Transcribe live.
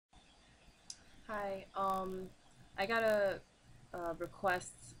Hi, I got a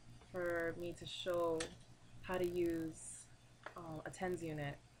request for me to show how to use a TENS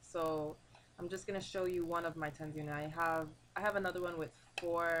unit. So I'm just gonna show you one of my TENS unit. I have another one with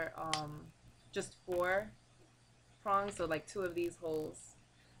just four prongs, so like two of these holes.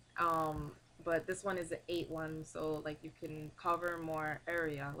 Um, but this one is an 8 one, so like you can cover more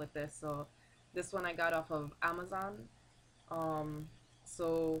area with this. So this one I got off of Amazon. Um,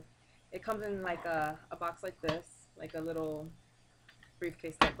 so it comes in like a box like this, like a little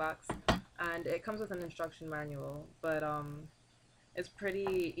briefcase type box, and it comes with an instruction manual, but it's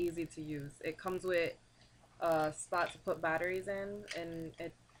pretty easy to use. It comes with a spot to put batteries in, and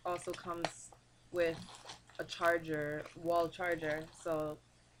it also comes with a charger, wall charger, so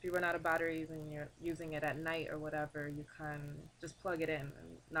if you run out of batteries and you're using it at night or whatever, you can just plug it in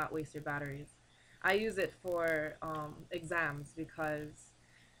and not waste your batteries. I use it for exams because,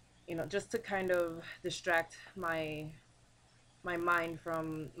 just to kind of distract my mind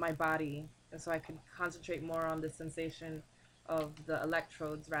from my body, and so I could concentrate more on the sensation of the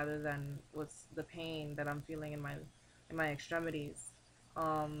electrodes rather than what's the pain that I'm feeling in my extremities.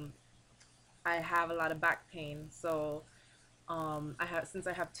 Um, I have a lot of back pain, so since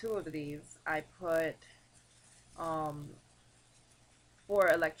I have two of these, I put um,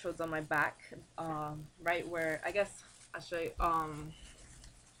 four electrodes on my back, right where I guess I'll show you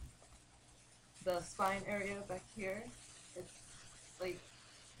the spine area back here. It's like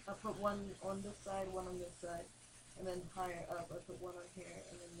I put one on this side, one on this side, and then higher up I put one on here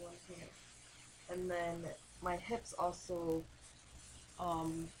and then one here. And then my hips also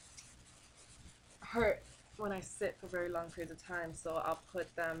um, hurt when I sit for very long periods of time, so I'll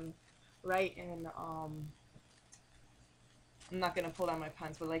put them right in, I'm not gonna pull down my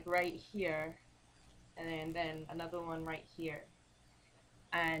pants, but like right here, and then another one right here.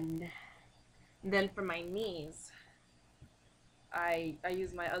 And then for my knees, I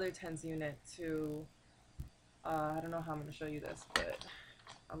use my other TENS unit to, I don't know how I'm gonna show you this, but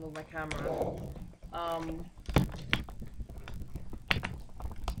I'll move my camera. Um,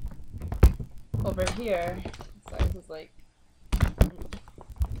 Over here, so this is like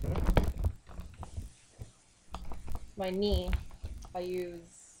my knee. I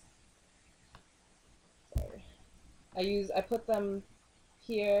use, sorry, I put them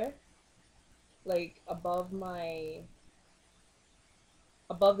here, like above the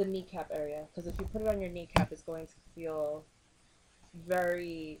kneecap area, because if you put it on your kneecap, it's going to feel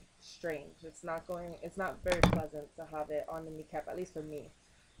very strange. It's not very pleasant to have it on the kneecap, at least for me.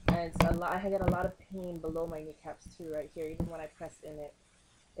 And it's a lot. I get a lot of pain below my kneecaps too, right here. Even when I press in it,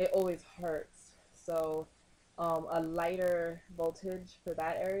 it always hurts. So, a lighter voltage for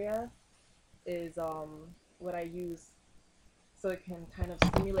that area is what I use, so it can kind of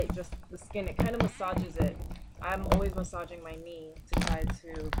stimulate just the skin. It kind of massages it. I'm always massaging my knee to try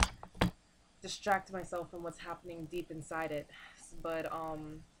to distract myself from what's happening deep inside it. But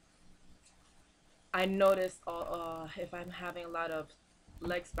I noticed if I'm having a lot of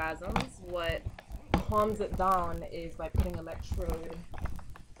leg spasms, what calms it down is by putting an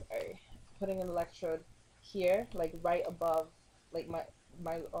electrode here, like right above, like my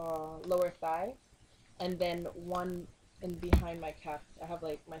lower thigh, and then one in behind my calf. I have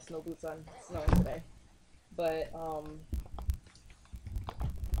like my snow boots on, it's snowing today, but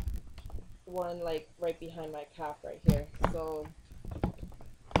one like right behind my calf right here. So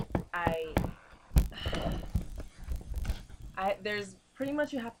I there's pretty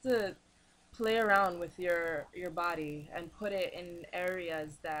much, you have to play around with your body and put it in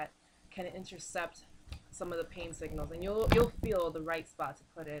areas that can intercept some of the pain signals, and you'll feel the right spot to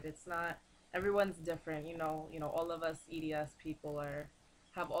put it. It's not, everyone's different, all of us EDS people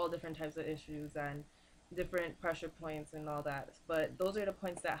have all different types of issues and different pressure points and all that, but those are the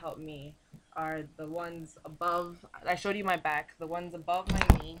points that help me, are the ones above. I showed you my back, the ones above my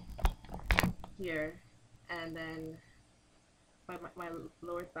knee here, and then my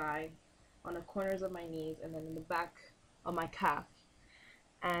lower thigh, on the corners of my knees, and then in the back of my calf.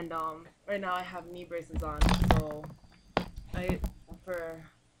 And right now I have knee braces on, so for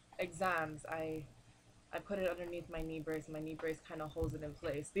exams I put it underneath my knee brace. My knee brace kind of holds it in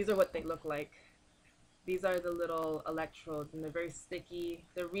place. These are what they look like. These are the little electrodes, and they're very sticky.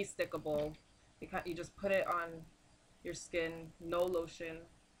 They're re-stickable. You just put it on your skin, no lotion,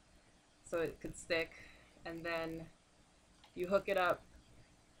 so it could stick, and then you hook it up.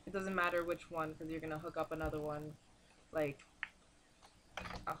 It doesn't matter which one, because you're gonna hook up another one. Like,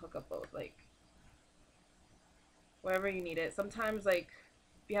 I'll hook up both, like wherever you need it. Sometimes, like,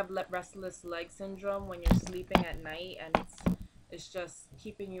 if you have restless leg syndrome when you're sleeping at night and It's just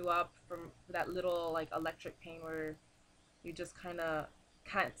keeping you up from that little like electric pain where you just kind of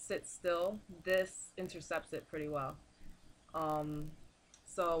can't sit still. This intercepts it pretty well. Um,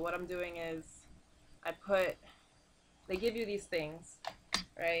 so what I'm doing is they give you these things,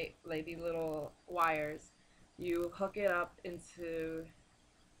 right? Like these little wires. You hook it up into,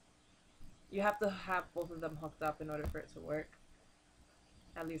 you have to have both of them hooked up in order for it to work,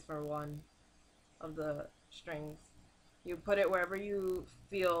 at least for one of the strings. You put it wherever you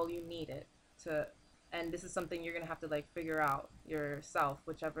feel you need it to, and this is something you're gonna have to like figure out yourself,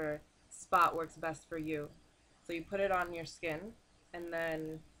 whichever spot works best for you. So you put it on your skin, and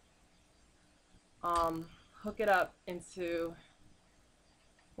then hook it up into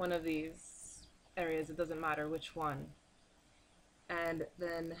one of these areas. It doesn't matter which one, and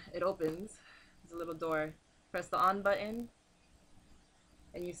then it opens. There's a little door. Press the on button,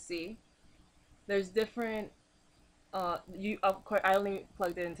 and you see there's different you of course I only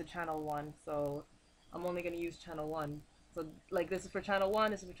plugged it into channel 1, so I'm only going to use channel 1. So like this is for channel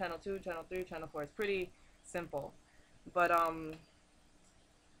 1, this is for channel 2, channel 3, channel 4. It's pretty simple. But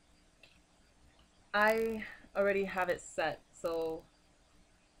I already have it set. So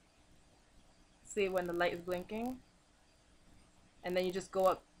see when the light is blinking, and then you just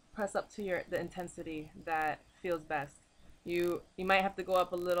press up to the intensity that feels best. You might have to go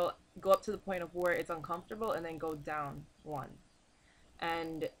up a little, go up to the point of where it's uncomfortable, and then go down one.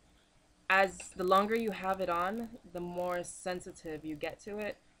 And as the longer you have it on, the more sensitive you get to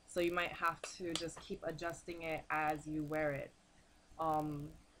it. So you might have to just keep adjusting it as you wear it.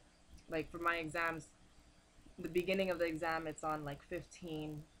 Like for my exams, the beginning of the exam it's on like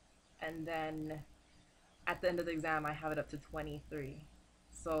 15, and then at the end of the exam I have it up to 23.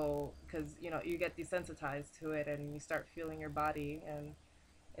 So because you get desensitized to it and you start feeling your body, and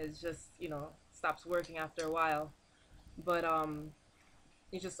it's just stops working after a while. But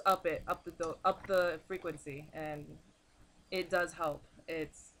you just up the frequency, and it does help.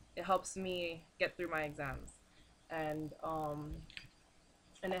 It helps me get through my exams, and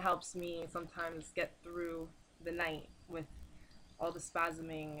it helps me sometimes get through the night with all the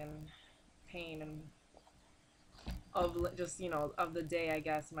spasming and pain and of just of the day. I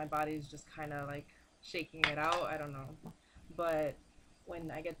guess my body's just kind of like shaking it out. I don't know, but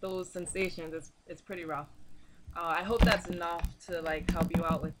when I get those sensations, it's pretty rough. I hope that's enough to like help you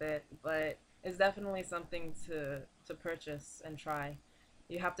out with it, but it's definitely something to purchase and try.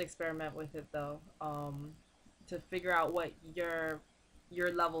 You have to experiment with it though, to figure out what your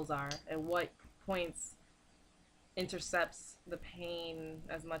levels are and what points intercepts the pain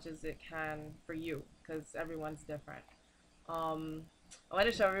as much as it can for you, because everyone's different. I want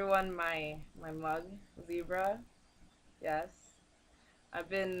to show everyone my mug, zebra. Yes, I've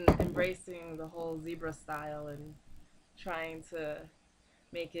been embracing the whole zebra style and trying to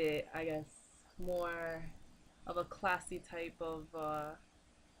make it, I guess, more of a classy type of a,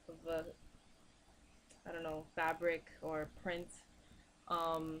 I don't know, fabric or print.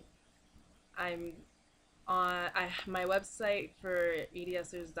 I'm on my website for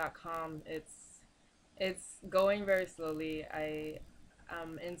edsorders.com. It's going very slowly.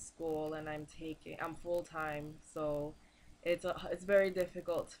 I'm in school and I'm full time, so it's very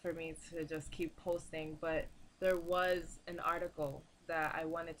difficult for me to just keep posting. But there was an article that I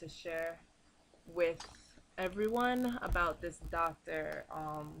wanted to share with everyone about this doctor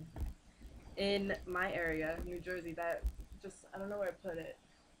in my area, New Jersey, that just, I don't know where I put it,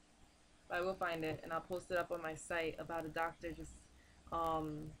 but I will find it and I'll post it up on my site, about a doctor just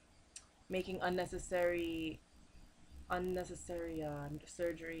making unnecessary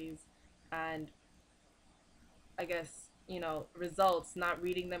surgeries, and I guess results, not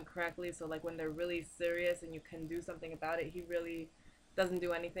reading them correctly. So like when they're really serious and you can do something about it, he really doesn't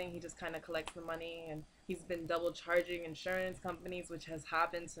do anything. He just kind of collects the money, and he's been double charging insurance companies, which has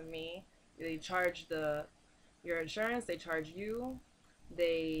happened to me. They charge your insurance, they charge you,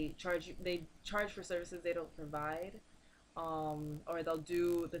 they charge for services they don't provide, or they'll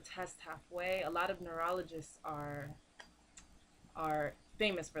do the test halfway. A lot of neurologists are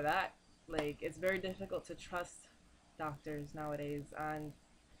famous for that. Like, it's very difficult to trust doctors nowadays, and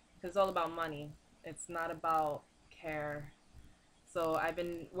because it's all about money. It's not about care. So I've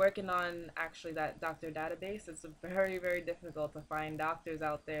been working on actually that doctor database. It's very, very difficult to find doctors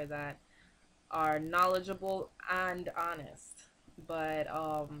out there that are knowledgeable and honest. But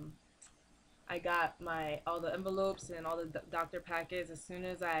I got all the envelopes and all the doctor packets as soon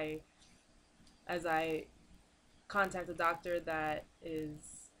as I contact a doctor that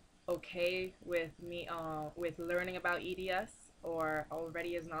is okay with me with learning about EDS or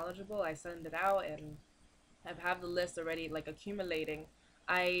already is knowledgeable. I send it out, and I have the list already like accumulating.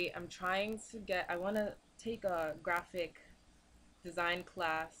 I am trying to get, I want to take a graphic design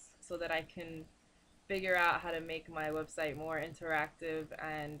class so that I can figure out how to make my website more interactive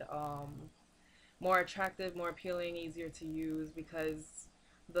and more attractive, more appealing, easier to use, because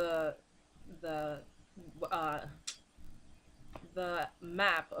the the uh, the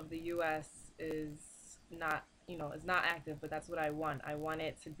map of the US is not, is not active, but that's what I want. I want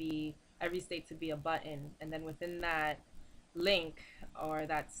it to be, every state to be a button, and then within that link, or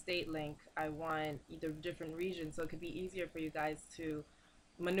that state link, I want either different regions, so it could be easier for you guys to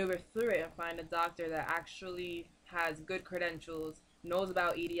maneuver through it and find a doctor that actually has good credentials, knows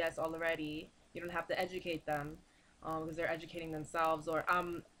about EDS already. You don't have to educate them, because they're educating themselves. Or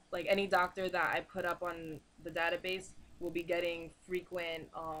like any doctor that I put up on the database will be getting frequent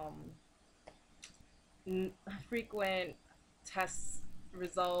test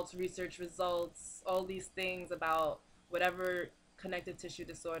results, research results, all these things about whatever connective tissue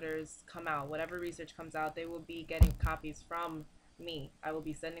disorders come out, whatever research comes out, they will be getting copies from me. I will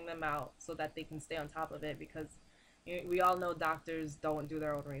be sending them out so that they can stay on top of it, because we all know doctors don't do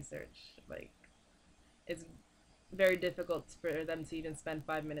their own research. Like, it's very difficult for them to even spend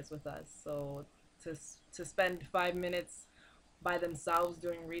 5 minutes with us. So to spend 5 minutes by themselves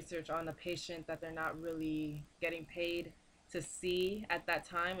doing research on a patient that they're not really getting paid to see at that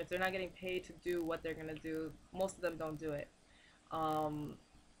time, if they're not getting paid to do what they're going to do, most of them don't do it.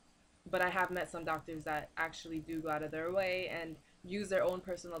 But I have met some doctors that actually do go out of their way and use their own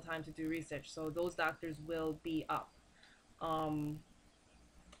personal time to do research. So those doctors will be up. I'm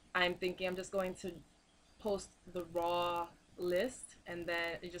thinking I'm just going to post the raw list, and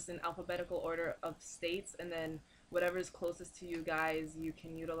then just in alphabetical order of states, and then whatever is closest to you guys you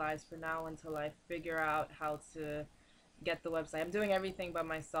can utilize for now until I figure out how to get the website. I'm doing everything by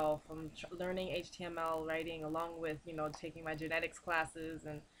myself. I'm learning HTML writing along with, taking my genetics classes,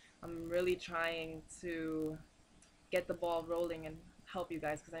 and I'm really trying to get the ball rolling and help you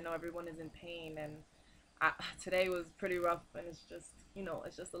guys, because I know everyone is in pain. And today was pretty rough, and it's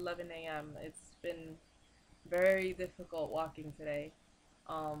just 11 a.m. It's been very difficult walking today,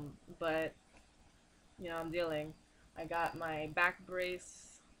 but I'm dealing. I got my back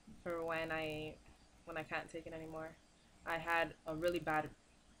brace for when I can't take it anymore. I had a really bad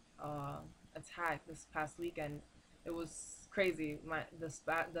attack this past weekend. It was crazy.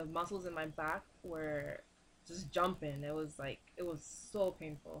 The muscles in my back were just jumping. It was so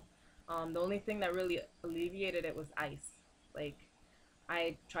painful. The only thing that really alleviated it was ice. Like,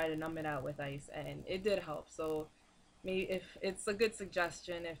 I tried to numb it out with ice, and it did help. So maybe, if it's a good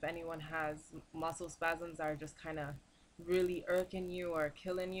suggestion, if anyone has muscle spasms that are just kind of really irking you or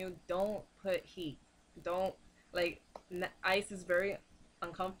killing you, don't put heat. Don't, like, ice is very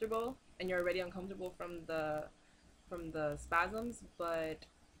uncomfortable, and you're already uncomfortable from the spasms, but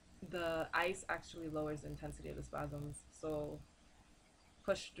the ice actually lowers the intensity of the spasms. So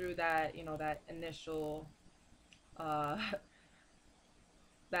push through that, that initial uh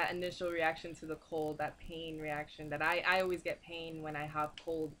that initial reaction to the cold, that pain reaction that I always get pain when I have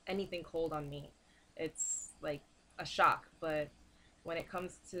anything cold on me. It's like a shock, but when it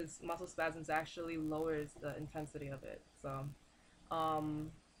comes to muscle spasms, it actually lowers the intensity of it.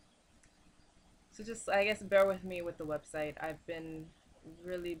 Um, so just, I guess, bear with me with the website. I've been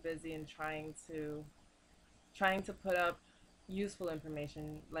really busy and trying to put up useful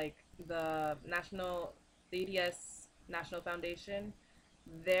information, like the EDS National Foundation.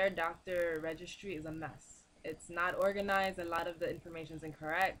 Their doctor registry is a mess. It's not organized. A lot of the information is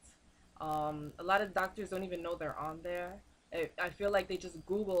incorrect. A lot of doctors don't even know they're on there. I feel like they just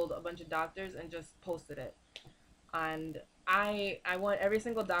Googled a bunch of doctors and just posted it. And I want every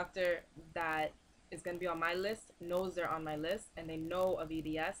single doctor that is going to be on my list knows they're on my list, and they know of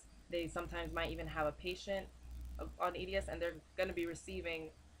EDS. They sometimes might even have a patient on EDS, and they're going to be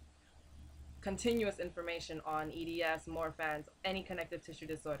receiving continuous information on EDS, Morphans, any connective tissue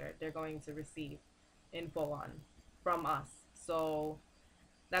disorder. They're going to receive info on from us. So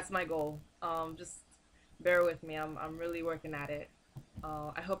that's my goal. Just bear with me. I'm really working at it.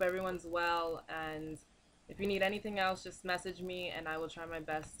 I hope everyone's well, and if you need anything else, just message me, and I will try my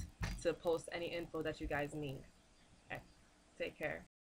best to post any info that you guys need. Okay. Take care.